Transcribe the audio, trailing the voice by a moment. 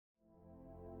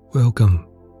Welcome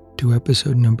to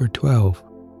episode number 12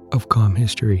 of Calm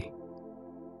History.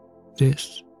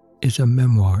 This is a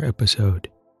memoir episode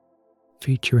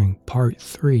featuring part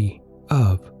 3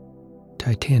 of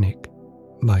Titanic,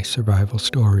 My Survival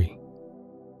Story.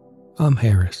 I'm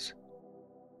Harris,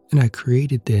 and I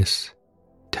created this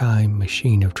time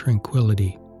machine of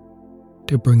tranquility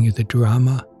to bring you the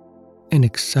drama and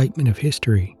excitement of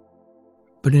history,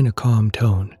 but in a calm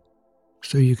tone,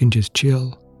 so you can just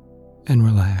chill and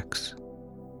relax.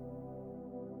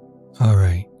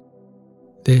 Alright,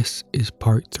 this is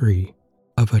part 3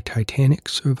 of a Titanic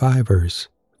survivor's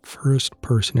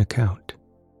first-person account.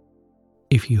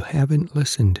 If you haven't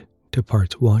listened to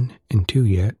parts 1 and 2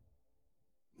 yet,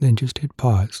 then just hit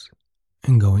pause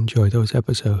and go enjoy those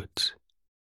episodes.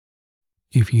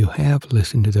 If you have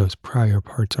listened to those prior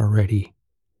parts already,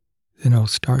 then I'll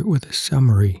start with a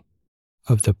summary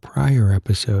of the prior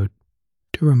episode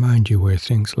to remind you where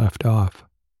things left off.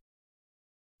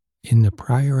 In the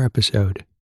prior episode,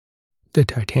 the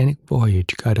Titanic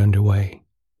voyage got underway.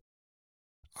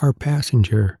 Our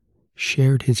passenger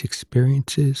shared his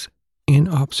experiences and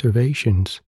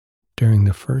observations during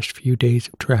the first few days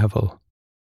of travel.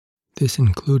 This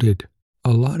included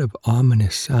a lot of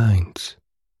ominous signs,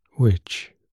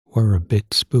 which were a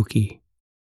bit spooky.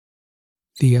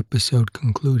 The episode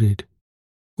concluded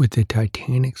with the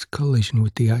Titanic's collision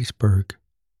with the iceberg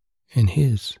and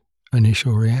his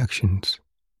initial reactions.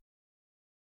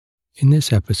 In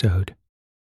this episode,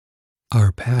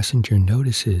 our passenger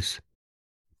notices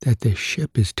that the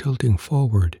ship is tilting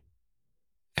forward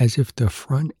as if the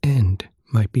front end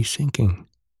might be sinking.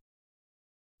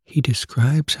 He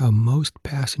describes how most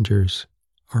passengers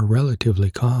are relatively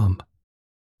calm,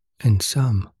 and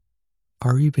some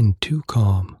are even too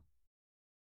calm.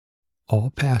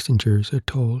 All passengers are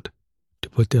told to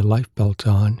put their lifebelts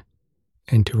on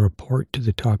and to report to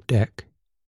the top deck.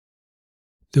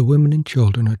 The women and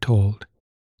children are told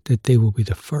that they will be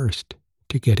the first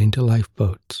to get into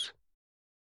lifeboats.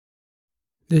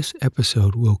 This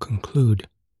episode will conclude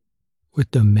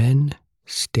with the men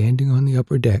standing on the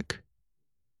upper deck,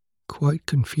 quite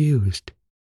confused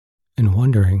and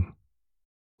wondering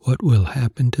what will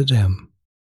happen to them.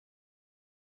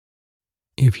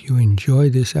 If you enjoy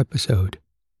this episode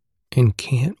and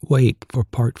can't wait for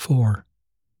part 4,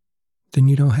 then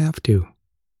you don't have to.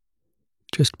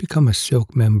 Just become a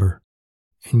Silk member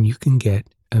and you can get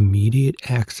immediate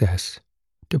access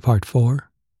to part 4,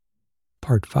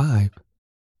 part 5,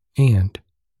 and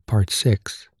part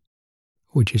 6,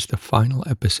 which is the final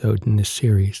episode in this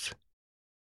series.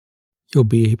 You'll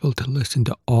be able to listen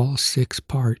to all 6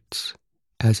 parts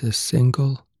as a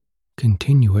single,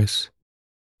 continuous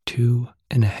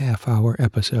 2.5-hour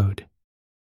episode.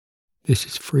 This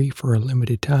is free for a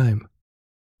limited time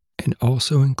and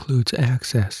also includes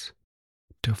access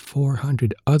to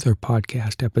 400 other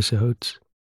podcast episodes,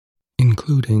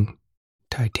 including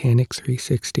Titanic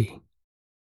 360.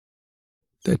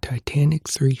 The Titanic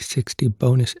 360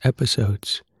 bonus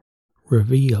episodes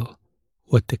reveal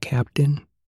what the captain,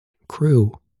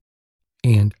 crew,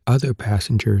 and other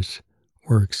passengers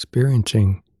were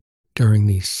experiencing during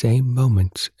these same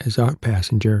moments as our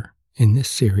passenger in this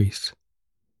series.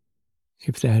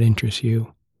 If that interests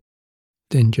you,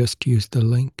 then just use the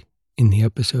link in the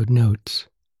episode notes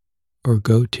or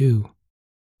go to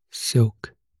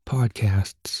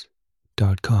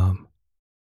silkpodcasts.com.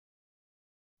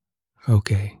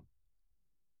 Okay,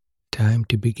 time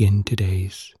to begin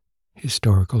today's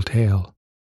historical tale.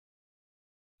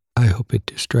 I hope it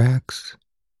distracts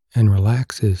and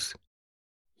relaxes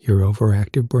your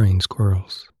overactive brain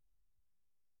squirrels.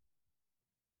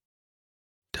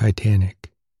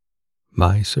 Titanic,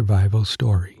 My Survival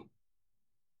Story.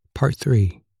 Part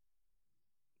 3,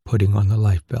 Putting on the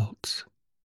Lifebelts.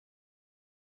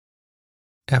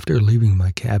 After leaving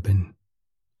my cabin,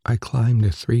 I climbed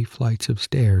the 3 flights of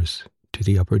stairs to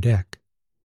the upper deck.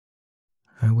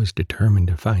 I was determined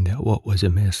to find out what was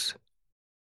amiss.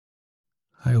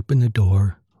 I opened the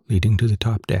door leading to the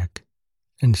top deck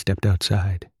and stepped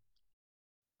outside.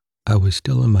 I was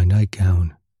still in my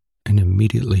nightgown and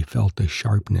immediately felt the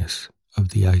sharpness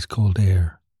of the ice-cold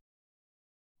air.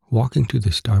 Walking to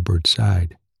the starboard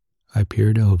side, I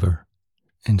peered over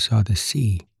and saw the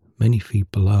sea many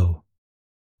feet below.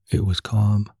 It was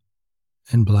calm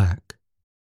and black.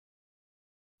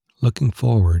 Looking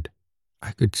forward,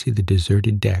 I could see the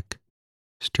deserted deck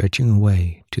stretching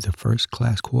away to the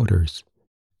first-class quarters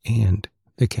and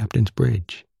the captain's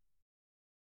bridge.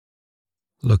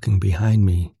 Looking behind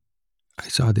me, I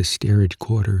saw the steerage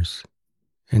quarters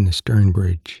and the stern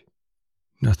bridge,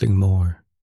 nothing more.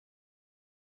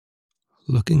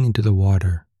 Looking into the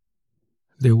water,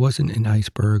 There wasn't an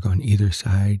iceberg on either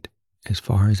side as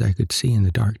far as I could see in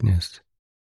the darkness.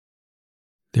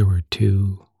 There were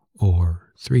 2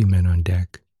 or 3 men on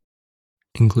deck,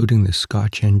 including the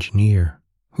Scotch engineer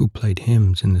who played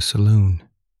hymns in the saloon.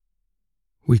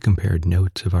 We compared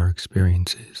notes of our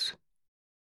experiences.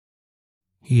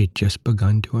 He had just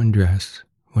begun to undress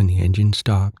when the engine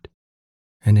stopped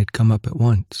and had come up at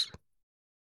once.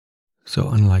 So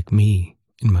unlike me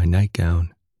in my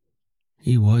nightgown,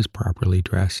 he was properly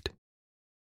dressed.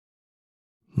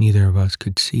 Neither of us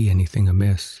could see anything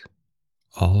amiss.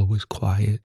 All was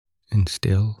quiet and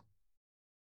still.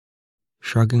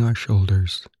 Shrugging our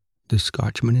shoulders, the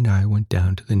Scotchman and I went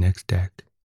down to the next deck.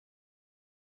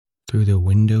 Through the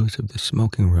windows of the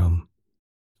smoking room,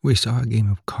 we saw a game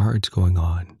of cards going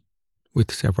on,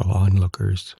 with several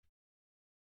onlookers.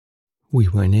 We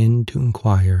went in to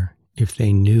inquire if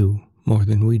they knew more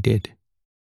than we did.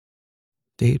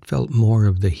 They had felt more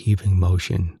of the heaving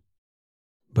motion,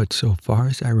 but so far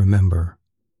as I remember,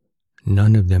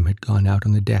 none of them had gone out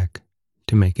on the deck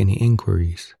to make any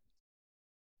inquiries.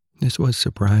 This was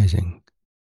surprising,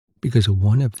 because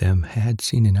one of them had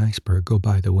seen an iceberg go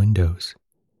by the windows,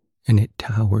 and it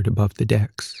towered above the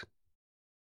decks.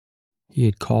 He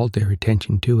had called their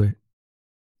attention to it,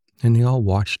 and they all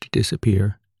watched it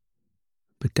disappear,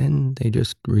 but then they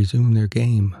just resumed their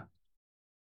game.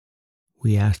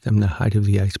 We asked them the height of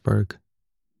the iceberg,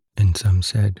 and some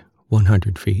said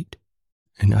 100 feet,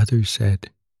 and others said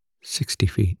 60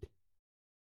 feet.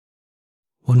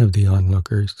 One of the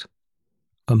onlookers,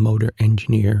 a motor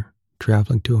engineer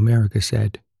traveling to America,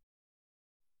 said,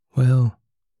 "Well,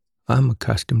 I'm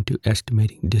accustomed to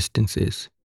estimating distances,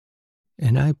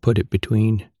 and I put it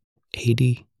between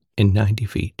 80 and 90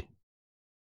 feet.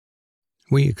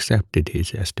 We accepted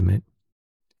his estimate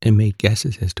and made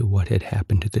guesses as to what had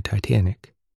happened to the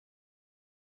Titanic.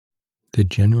 The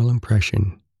general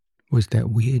impression was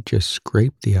that we had just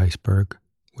scraped the iceberg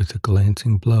with a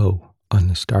glancing blow on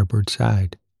the starboard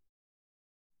side.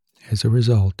 As a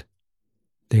result,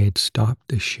 they had stopped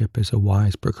the ship as a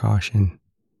wise precaution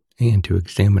and to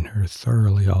examine her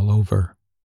thoroughly all over."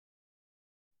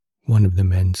 One of the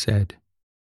men said,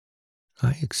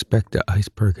 "I expect the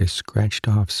iceberg has scratched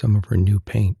off some of her new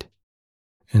paint,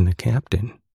 and the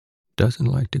captain doesn't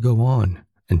like to go on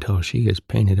until she is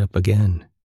painted up again."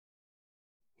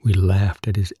 We laughed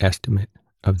at his estimate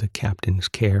of the captain's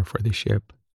care for the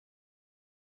ship.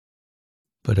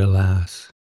 But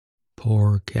alas,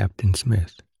 poor Captain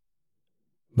Smith.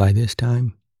 By this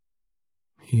time,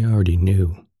 he already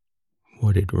knew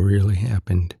what had really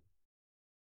happened.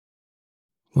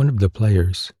 One of the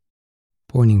players,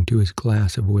 pointing to his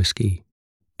glass of whiskey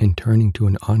and turning to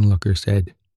an onlooker,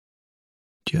 said,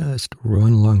 "Just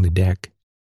run along the deck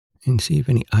and see if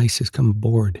any ice has come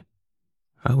aboard.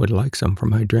 I would like some for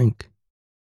my drink."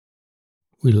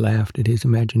 We laughed at his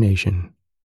imagination,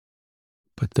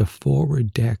 but the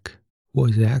forward deck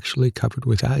was actually covered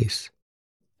with ice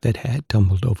that had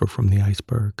tumbled over from the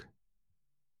iceberg.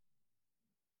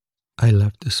 I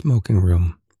left the smoking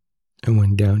room and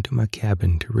went down to my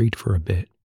cabin to read for a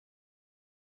bit.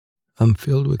 I'm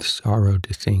filled with sorrow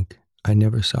to think I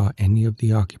never saw any of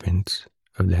the occupants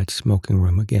of that smoking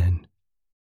room again.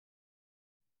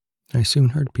 I soon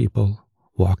heard people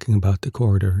walking about the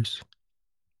corridors.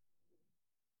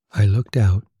 I looked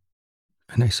out,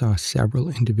 and I saw several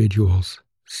individuals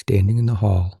standing in the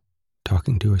hall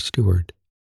talking to a steward.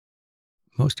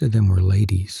 Most of them were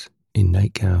ladies in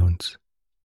nightgowns.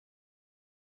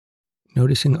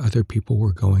 Noticing other people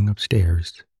were going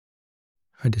upstairs,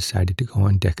 I decided to go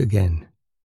on deck again.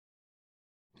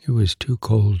 It was too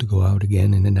cold to go out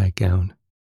again in a nightgown,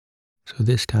 so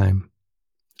this time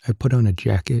I put on a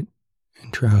jacket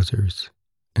and trousers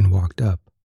and walked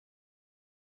up.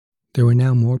 There were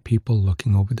now more people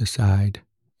looking over the side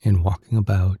and walking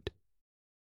about.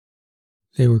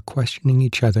 They were questioning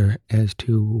each other as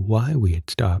to why we had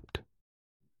stopped,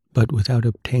 but without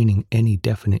obtaining any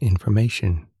definite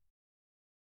information.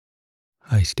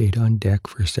 I stayed on deck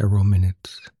for several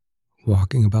minutes,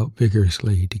 walking about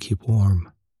vigorously to keep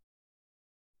warm.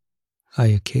 I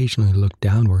occasionally looked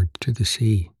downward to the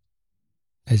sea,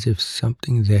 as if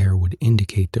something there would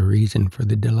indicate the reason for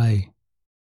the delay.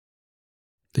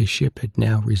 The ship had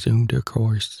now resumed her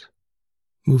course,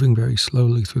 moving very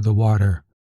slowly through the water,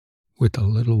 with a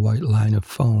little white line of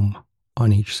foam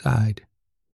on each side.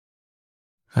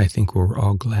 I think we were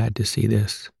all glad to see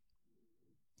this.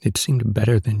 It seemed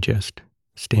better than just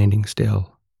standing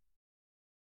still.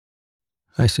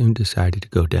 I soon decided to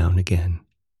go down again.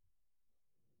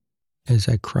 As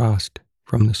I crossed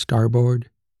from the starboard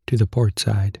to the port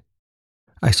side,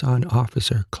 I saw an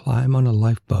officer climb on a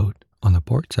lifeboat on the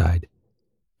port side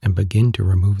and begin to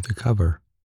remove the cover.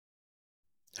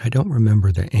 I don't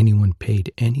remember that anyone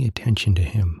paid any attention to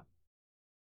him.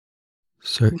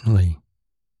 Certainly,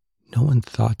 no one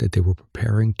thought that they were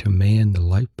preparing to man the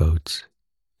lifeboats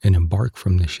and embark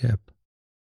from the ship.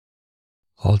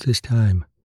 All this time,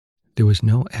 there was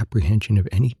no apprehension of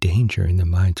any danger in the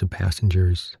minds of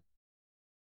passengers.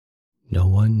 No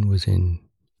one was in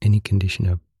any condition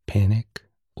of panic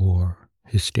or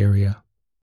hysteria.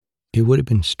 It would have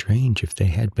been strange if they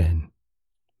had been,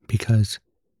 because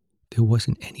there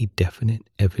wasn't any definite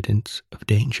evidence of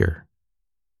danger.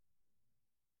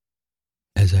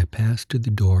 As I passed to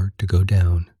the door to go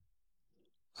down,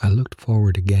 I looked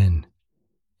forward again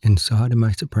and saw to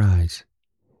my surprise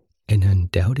an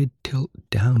undoubted tilt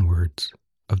downwards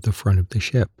of the front of the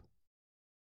ship.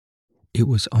 It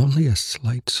was only a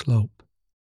slight slope,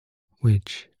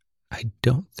 which I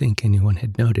don't think anyone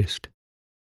had noticed,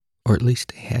 or at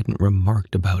least they hadn't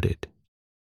remarked about it.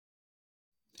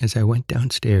 As I went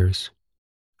downstairs,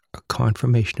 a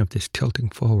confirmation of this tilting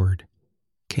forward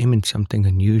came in something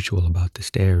unusual about the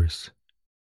stairs.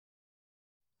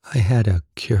 I had a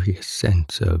curious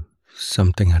sense of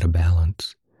something out of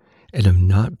balance and of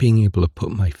not being able to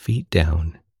put my feet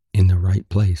down in the right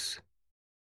place.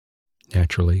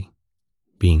 Naturally,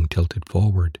 being tilted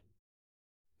forward,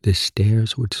 the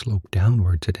stairs would slope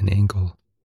downwards at an angle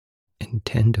and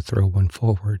tend to throw one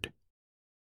forward.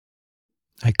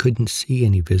 I couldn't see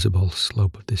any visible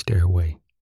slope of the stairway.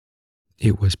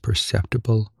 It was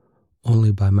perceptible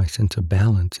only by my sense of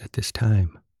balance at this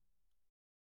time.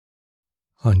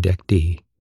 On deck D,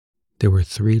 there were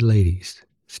 3 ladies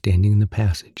standing in the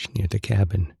passage near the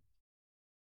cabin.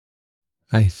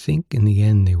 I think in the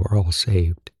end they were all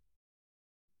saved.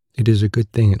 It is a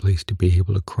good thing at least to be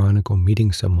able to chronicle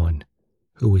meeting someone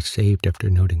who was saved after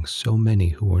noting so many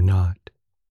who were not.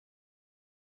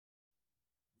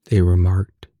 They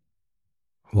remarked,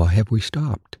 "Why have we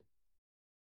stopped?"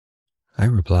 I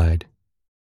replied,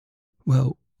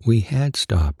 "Well, we had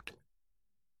stopped,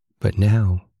 but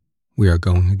now we are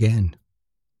going again."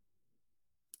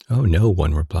 "Oh no,"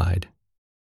 one replied.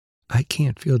 "I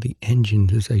can't feel the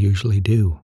engines as I usually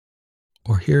do,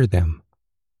 or hear them.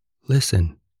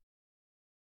 Listen."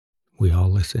 We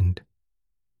all listened,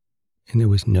 and there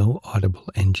was no audible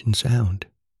engine sound.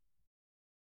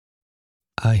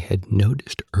 I had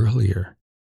noticed earlier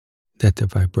that the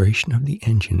vibration of the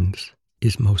engines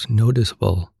is most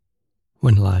noticeable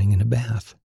when lying in a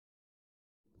bath.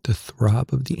 The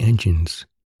throb of the engines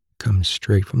comes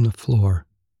straight from the floor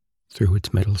through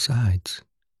its metal sides,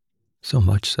 so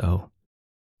much so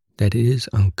that it is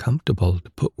uncomfortable to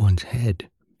put one's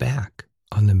head back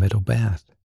on the metal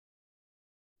bath.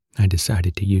 I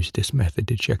decided to use this method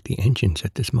to check the engines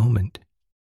at this moment.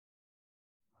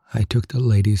 I took the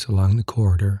ladies along the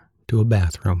corridor to a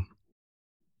bathroom,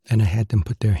 and I had them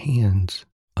put their hands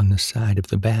on the side of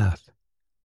the bath.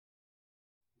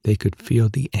 They could feel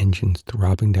the engines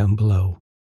throbbing down below,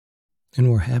 and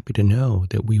were happy to know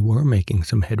that we were making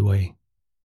some headway.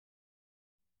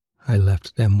 I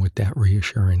left them with that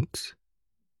reassurance,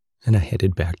 and I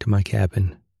headed back to my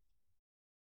cabin.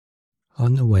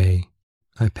 On the way,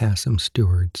 I passed some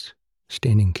stewards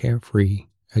standing carefree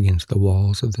against the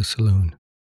walls of the saloon.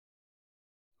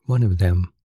 One of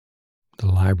them, the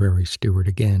library steward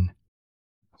again,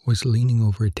 was leaning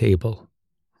over a table,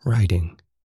 writing.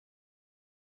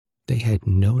 They had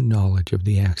no knowledge of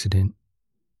the accident,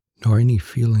 nor any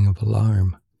feeling of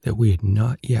alarm that we had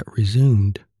not yet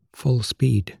resumed full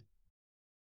speed.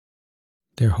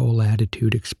 Their whole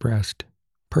attitude expressed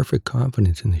perfect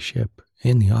confidence in the ship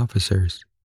and the officers.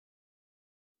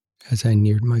 As I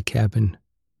neared my cabin,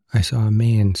 I saw a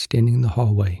man standing in the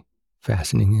hallway,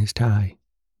 fastening his tie.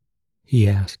 He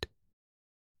asked,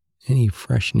 "Any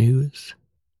fresh news?"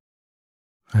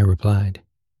 I replied,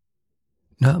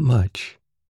 "Not much.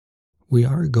 We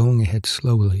are going ahead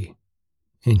slowly,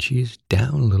 and she's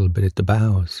down a little bit at the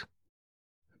bows.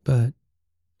 But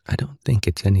I don't think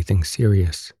it's anything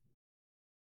serious.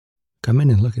 Come in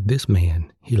and look at this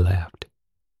man," he laughed.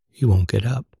 "He won't get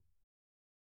up."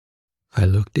 I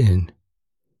looked in,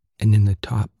 and in the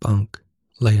top bunk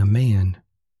lay a man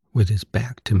with his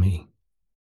back to me.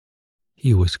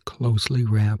 He was closely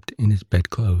wrapped in his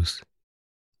bedclothes,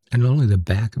 and only the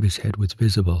back of his head was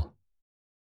visible.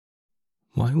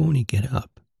 "Why won't he get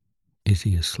up? Is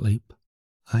he asleep?"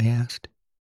 I asked.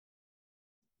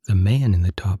 The man in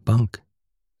the top bunk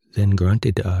then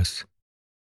grunted to us,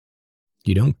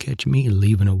 "You don't catch me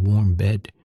leaving a warm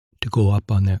bed to go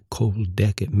up on that cold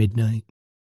deck at midnight.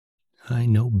 I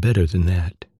know better than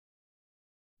that."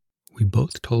 We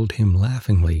both told him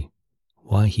laughingly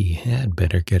why he had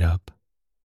better get up.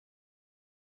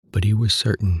 but he was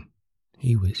certain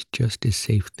he was just as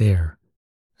safe there,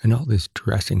 and all this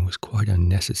dressing was quite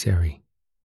unnecessary.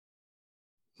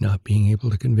 Not being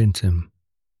able to convince him,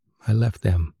 I left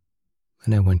them,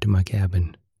 and I went to my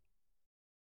cabin.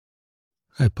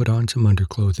 I put on some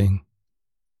underclothing,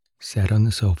 sat on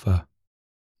the sofa,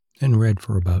 and read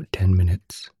for about 10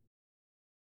 minutes.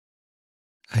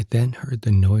 I then heard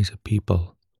the noise of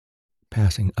people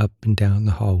passing up and down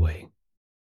the hallway,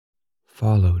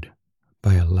 followed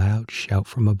by a loud shout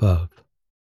from above.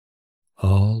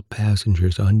 All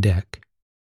passengers on deck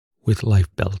with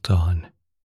lifebelts on.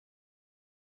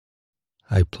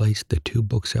 I placed the 2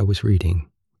 books I was reading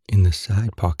in the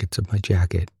side pockets of my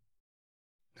jacket.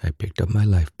 I picked up my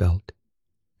lifebelt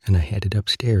and I headed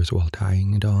upstairs while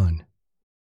tying it on.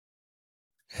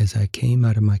 As I came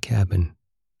out of my cabin,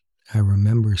 I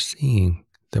remember seeing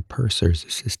the purser's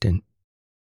assistant.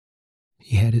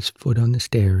 He had his foot on the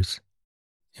stairs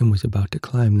and was about to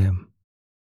climb them.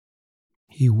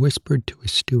 He whispered to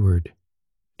his steward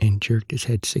and jerked his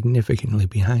head significantly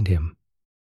behind him.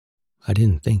 I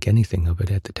didn't think anything of it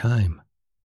at the time,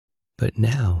 but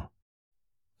now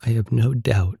I have no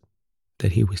doubt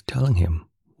that he was telling him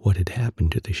what had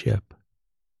happened to the ship.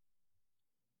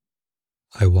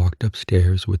 I walked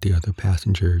upstairs with the other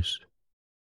passengers.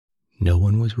 No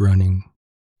one was running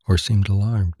or seemed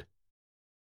alarmed.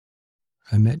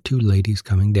 I met 2 ladies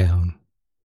coming down.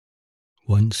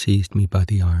 One seized me by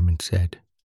the arm and said,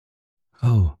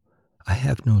 "Oh, I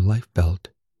have no lifebelt.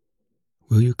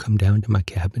 Will you come down to my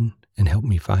cabin and help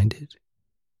me find it?"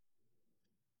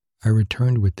 I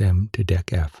returned with them to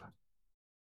Deck F.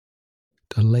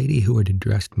 The lady who had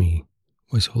addressed me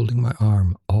was holding my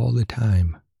arm all the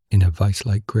time in a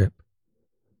vice-like grip,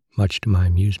 much to my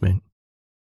amusement.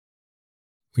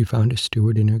 We found a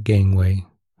steward in her gangway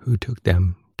who took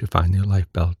them to find their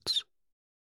lifebelts.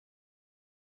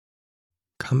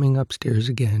 Coming upstairs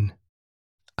again,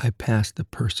 I passed the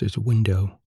purser's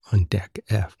window on Deck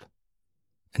F,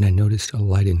 and I noticed a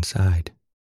light inside.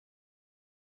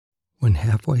 When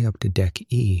halfway up to Deck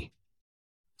E,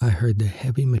 I heard the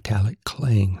heavy metallic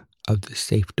clang of the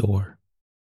safe door.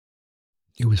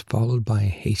 It was followed by a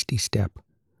hasty step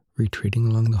retreating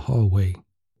along the hallway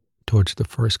towards the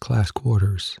first-class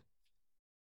quarters.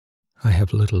 I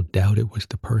have little doubt it was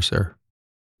the purser,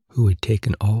 who had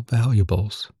taken all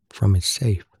valuables from his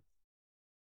safe.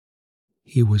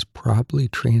 He was probably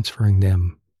transferring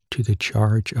them to the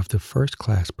charge of the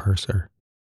first-class purser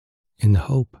in the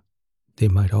hope they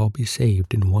might all be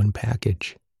saved in one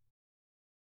package.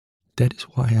 That is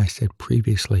why I said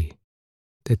previously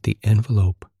that the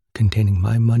envelope containing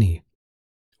my money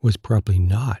was probably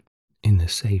not in the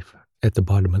safe at the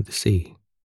bottom of the sea,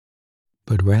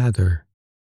 but rather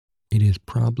it is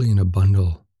probably in a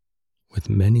bundle with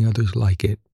many others like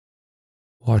it,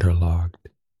 waterlogged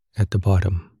at the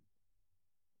bottom.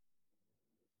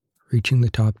 Reaching the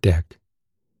top deck,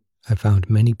 I found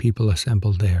many people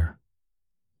assembled there.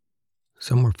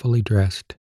 Some were fully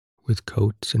dressed, with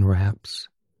coats and wraps,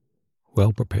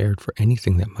 well prepared for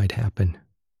anything that might happen.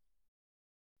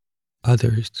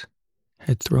 Others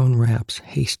had thrown wraps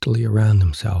hastily around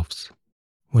themselves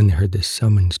when they heard the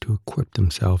summons to equip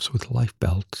themselves with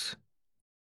lifebelts.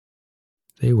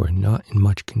 They were not in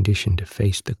much condition to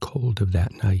face the cold of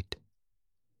that night.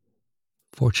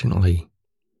 Fortunately,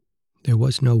 there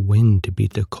was no wind to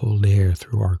beat the cold air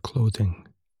through our clothing.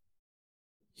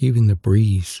 Even the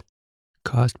breeze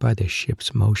caused by the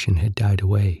ship's motion had died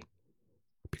away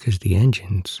because the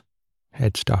engines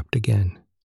had stopped again.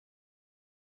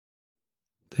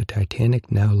 The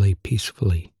Titanic now lay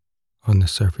peacefully on the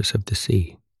surface of the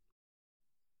sea,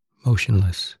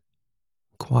 motionless,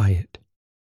 quiet.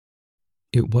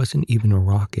 It wasn't even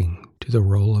rocking to the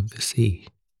roll of the sea.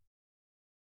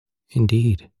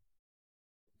 Indeed,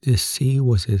 this sea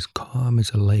was as calm as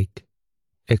a lake,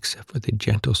 except for the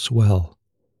gentle swell,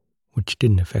 which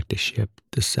didn't affect a ship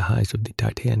the size of the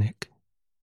Titanic.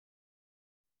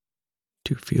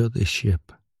 To feel the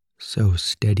ship so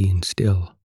steady and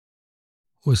still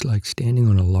was like standing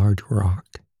on a large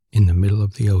rock in the middle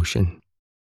of the ocean.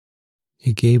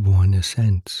 It gave one a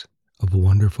sense of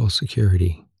wonderful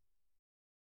security.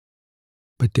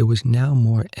 But there was now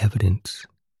more evidence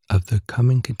of the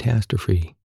coming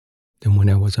catastrophe than when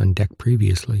I was on deck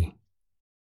previously.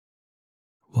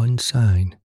 One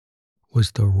sign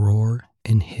was the roar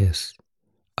and hiss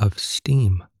of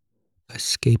steam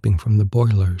escaping from the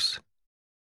boilers.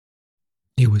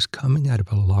 It was coming out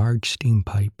of a large steam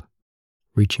pipe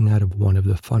reaching out of one of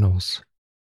the funnels.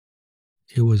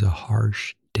 It was a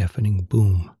harsh, deafening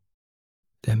boom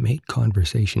that made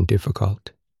conversation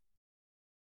difficult.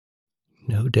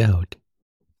 No doubt,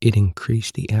 it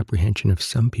increased the apprehension of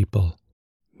some people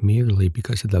merely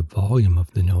because of the volume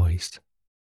of the noise.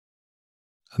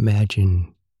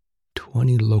 Imagine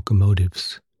 20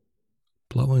 locomotives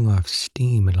blowing off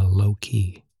steam at a low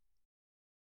key.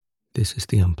 This is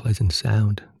the unpleasant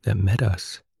sound that met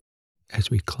us as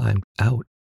we climbed out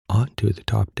onto the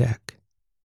top deck.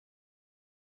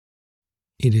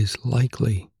 It is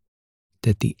likely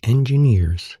that the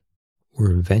engineers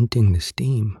were venting the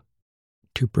steam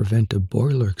to prevent a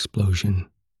boiler explosion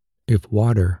if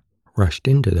water rushed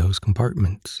into those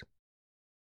compartments.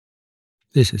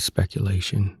 This is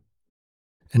speculation,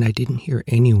 and I didn't hear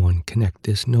anyone connect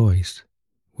this noise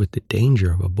with the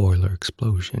danger of a boiler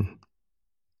explosion.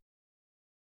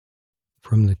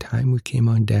 From the time we came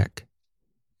on deck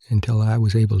until I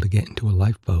was able to get into a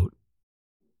lifeboat,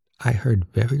 I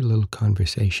heard very little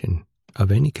conversation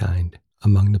of any kind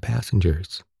among the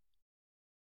passengers.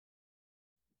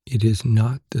 It is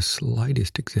not the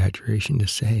slightest exaggeration to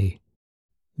say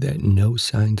that no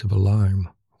signs of alarm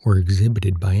were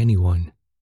exhibited by anyone.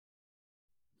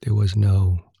 There was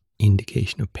no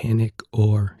indication of panic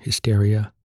or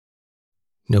hysteria,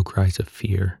 no cries of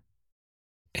fear,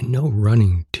 and no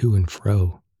running to and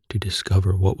fro to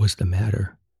discover what was the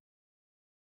matter.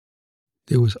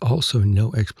 There was also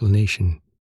no explanation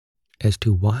as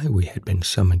to why we had been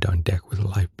summoned on deck with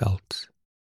lifebelts,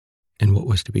 and what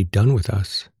was to be done with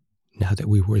us now that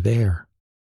we were there.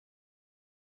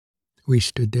 We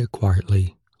stood there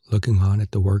quietly, looking on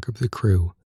at the work of the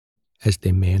crew as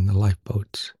they manned the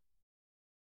lifeboats.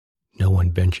 No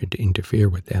one ventured to interfere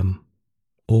with them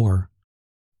or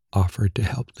offered to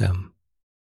help them.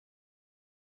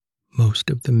 Most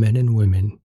of the men and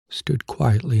women stood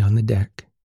quietly on the deck.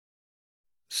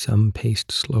 Some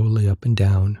paced slowly up and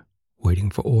down, waiting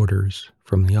for orders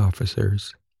from the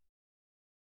officers.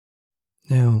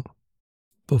 Now,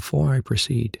 before I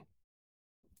proceed,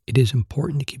 it is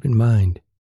important to keep in mind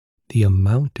the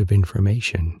amount of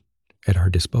information at our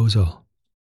disposal.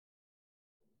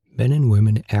 Men and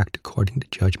women act according to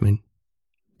judgment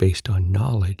based on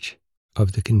knowledge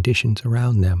of the conditions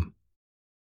around them.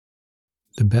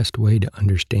 The best way to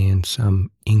understand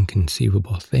some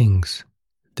inconceivable things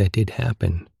that did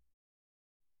happen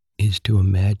is to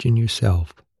imagine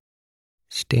yourself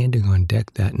standing on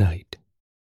deck that night.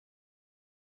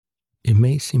 It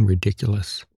may seem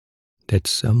ridiculous that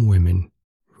some women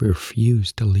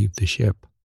refused to leave the ship,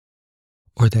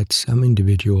 or that some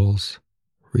individuals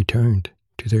returned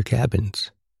to their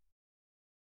cabins.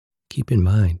 Keep in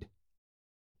mind,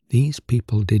 these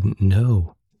people didn't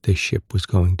know the ship was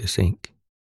going to sink.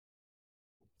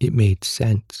 It made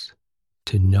sense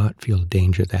to not feel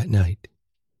danger that night.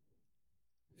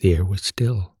 The air was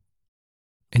still,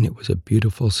 and it was a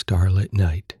beautiful starlit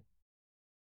night.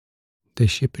 The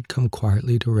ship had come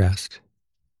quietly to rest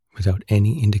without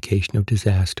any indication of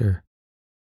disaster.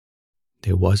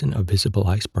 There wasn't a visible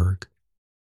iceberg,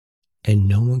 and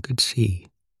no one could see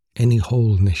any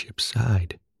hole in the ship's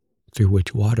side through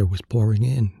which water was pouring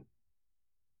in.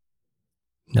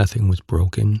 Nothing was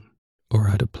broken or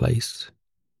out of place.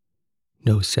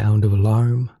 No sound of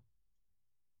alarm,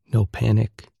 no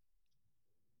panic,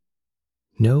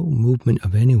 no movement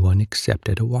of anyone except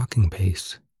at a walking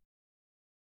pace.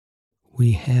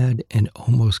 We had an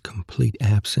almost complete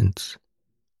absence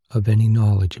of any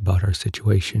knowledge about our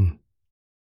situation.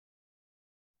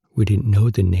 We didn't know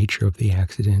the nature of the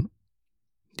accident,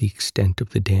 the extent of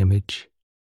the damage,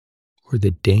 or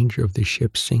the danger of the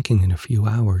ship sinking in a few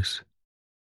hours.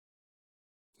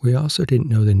 We also didn't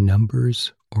know the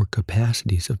numbers or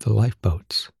capacities of the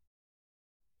lifeboats,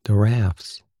 the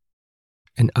rafts,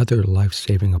 and other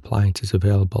life-saving appliances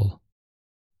available,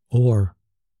 or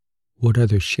what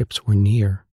other ships were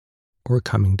near or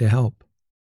coming to help.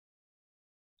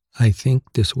 I think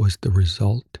this was the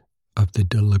result of the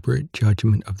deliberate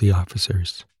judgment of the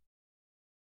officers,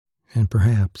 and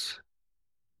perhaps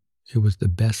it was the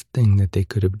best thing that they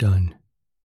could have done.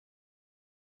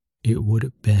 It would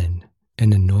have been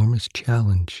an enormous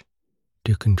challenge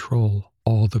to control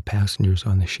all the passengers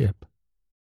on the ship.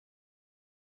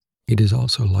 It is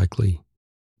also likely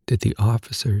that the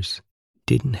officers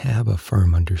didn't have a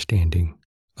firm understanding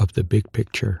of the big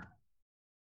picture.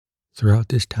 Throughout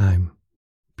this time,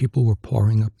 people were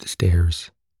pouring up the stairs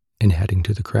and heading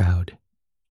to the crowd.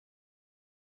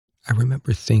 I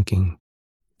remember thinking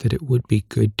that it would be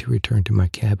good to return to my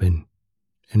cabin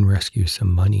and rescue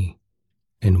some money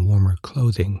and warmer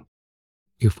clothing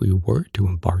if we were to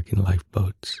embark in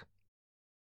lifeboats.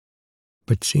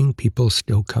 But seeing people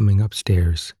still coming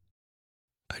upstairs,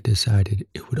 I decided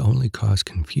it would only cause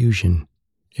confusion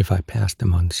if I passed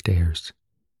them on the stairs.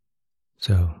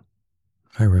 So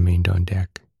I remained on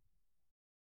deck.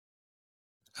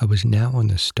 I was now on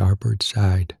the starboard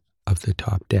side of the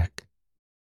top deck.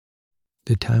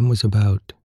 The time was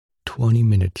about 20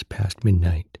 minutes past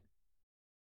midnight.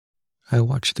 I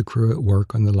watched the crew at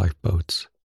work on the lifeboats.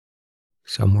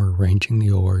 Some were arranging the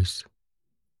oars.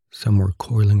 Some were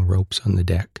coiling ropes on the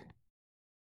deck.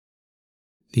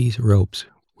 These ropes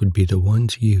would be the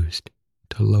ones used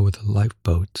to lower the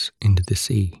lifeboats into the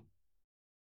sea.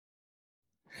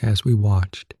 As we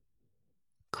watched,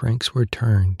 cranks were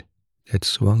turned that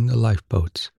swung the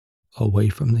lifeboats away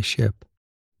from the ship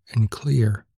and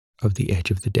clear of the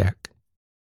edge of the deck.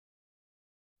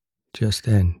 Just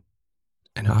then,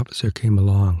 an officer came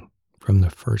along from the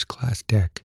first-class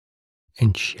deck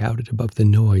and shouted above the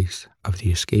noise of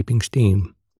the escaping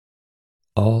steam,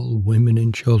 "All women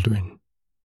and children,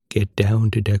 get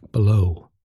down to deck below,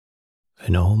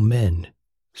 and all men,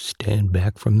 stand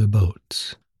back from the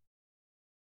boats."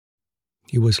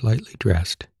 He was lightly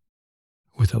dressed,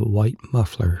 with a white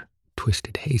muffler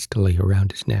twisted hastily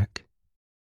around his neck.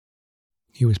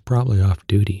 He was probably off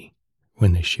duty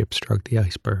when the ship struck the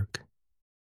iceberg.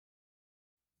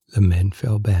 The men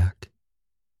fell back,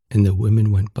 and the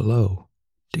women went below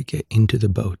to get into the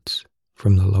boats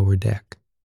from the lower deck.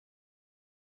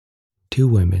 2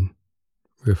 women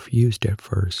refused at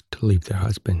first to leave their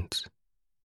husbands,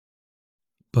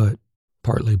 but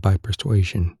partly by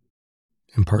persuasion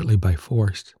and partly by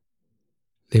force,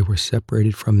 they were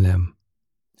separated from them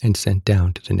and sent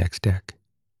down to the next deck.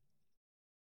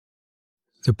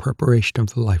 The preparation of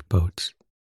the lifeboats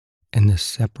and the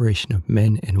separation of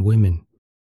men and women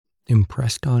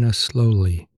impressed on us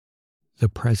slowly the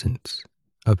presence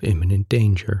of imminent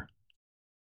danger.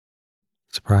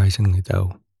 Surprisingly,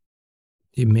 though,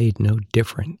 it made no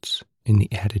difference in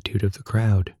the attitude of the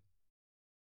crowd.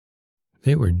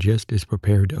 They were just as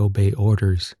prepared to obey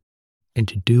orders and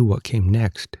to do what came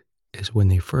next as when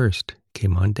they first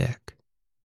came on deck.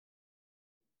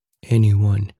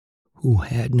 Anyone who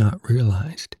had not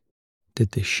realized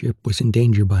that the ship was in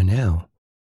danger by now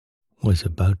was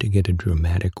about to get a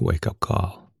dramatic wake-up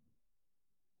call.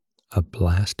 A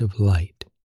blast of light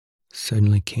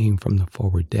suddenly came from the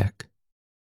forward deck,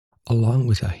 along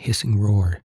with a hissing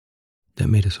roar that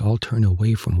made us all turn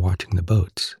away from watching the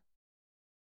boats.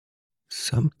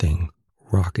 Something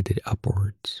rocketed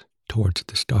upwards towards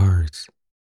the stars.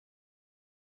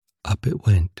 Up it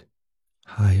went,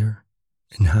 higher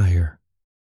and higher,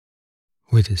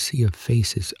 with a sea of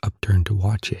faces upturned to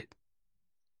watch it.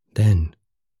 Then,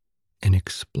 an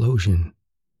explosion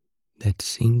that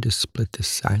seemed to split the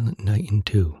silent night in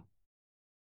two.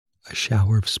 A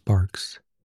shower of sparks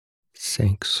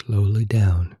sank slowly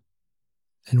down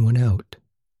and went out,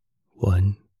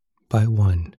 one by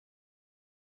one.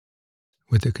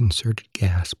 With a concerted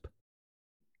gasp,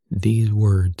 these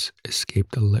words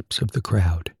escaped the lips of the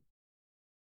crowd: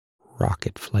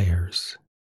 "Rocket flares."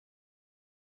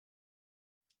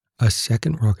 A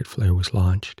second rocket flare was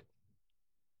launched,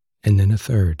 and then a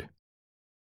third.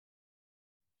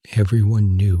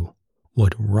 Everyone knew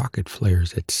what rocket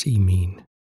flares at sea mean.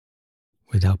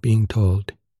 Without being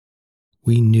told,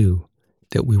 we knew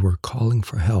that we were calling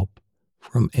for help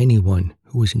from anyone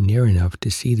who was near enough to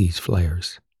see these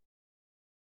flares.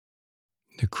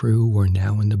 The crew were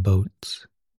now in the boats.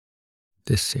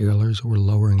 The sailors were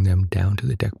lowering them down to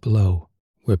the deck below,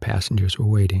 where passengers were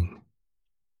waiting.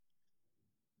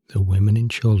 The women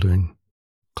and children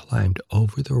climbed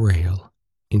over the rail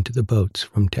into the boats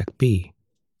from deck B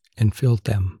and filled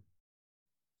them.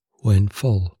 When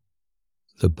full,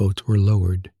 the boats were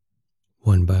lowered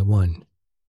one by one.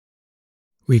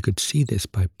 We could see this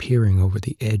by peering over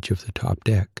the edge of the top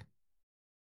deck.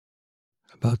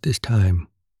 About this time,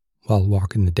 while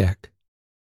walking the deck,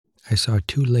 I saw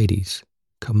 2 ladies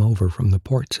come over from the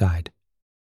port side.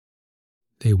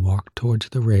 They walked towards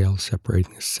the rail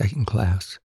separating the second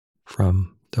class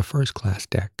from the first class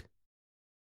deck.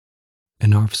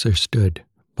 An officer stood,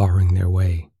 barring their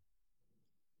way.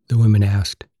 The women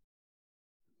asked,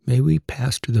 "May we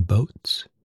pass to the boats?"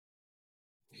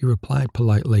 He replied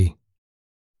politely,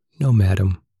 "No,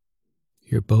 madam,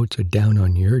 your boats are down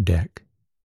on your deck."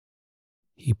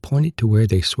 He pointed to where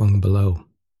they swung below.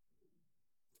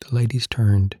 The ladies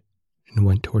turned and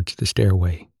went towards the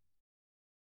stairway.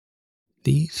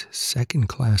 These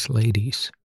second-class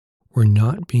ladies were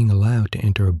not being allowed to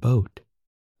enter a boat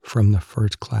from the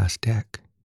first-class deck.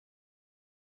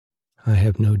 I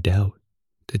have no doubt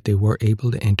that they were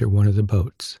able to enter one of the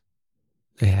boats.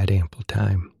 They had ample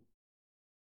time.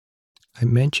 I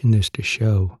mention this to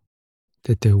show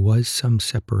that there was some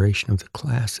separation of the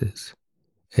classes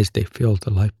as they filled the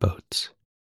lifeboats.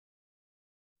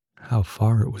 How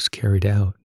far it was carried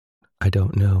out, I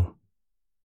don't know.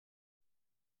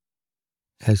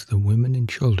 as the women and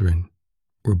children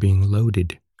were being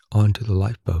loaded onto the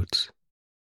lifeboats,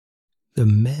 the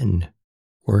men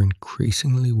were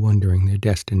increasingly wondering their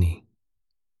destiny.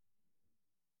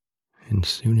 And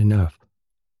soon enough,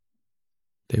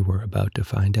 they were about to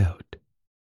find out.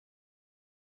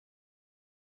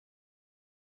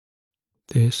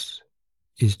 This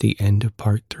is the end of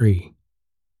part 3.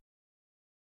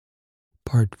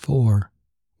 Part 4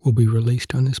 will be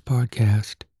released on this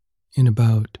podcast in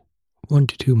about 1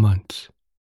 to 2 months.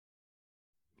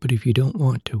 But if you don't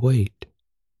want to wait,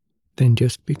 then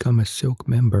just become a Silk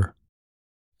member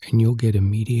and you'll get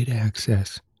immediate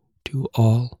access to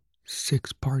all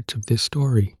 6 parts of this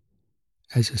story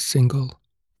as a single,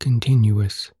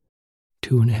 continuous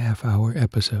 2.5-hour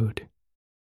episode.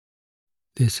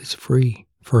 This is free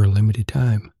for a limited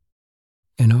time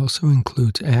and also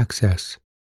includes access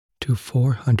to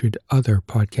 400 other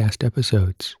podcast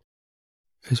episodes,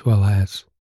 as well as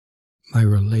my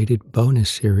related bonus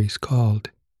series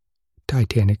called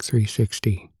Titanic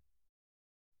 360.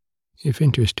 If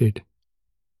interested,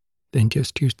 then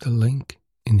just use the link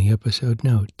in the episode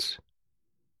notes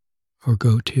or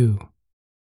go to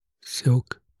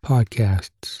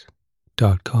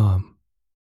silkpodcasts.com.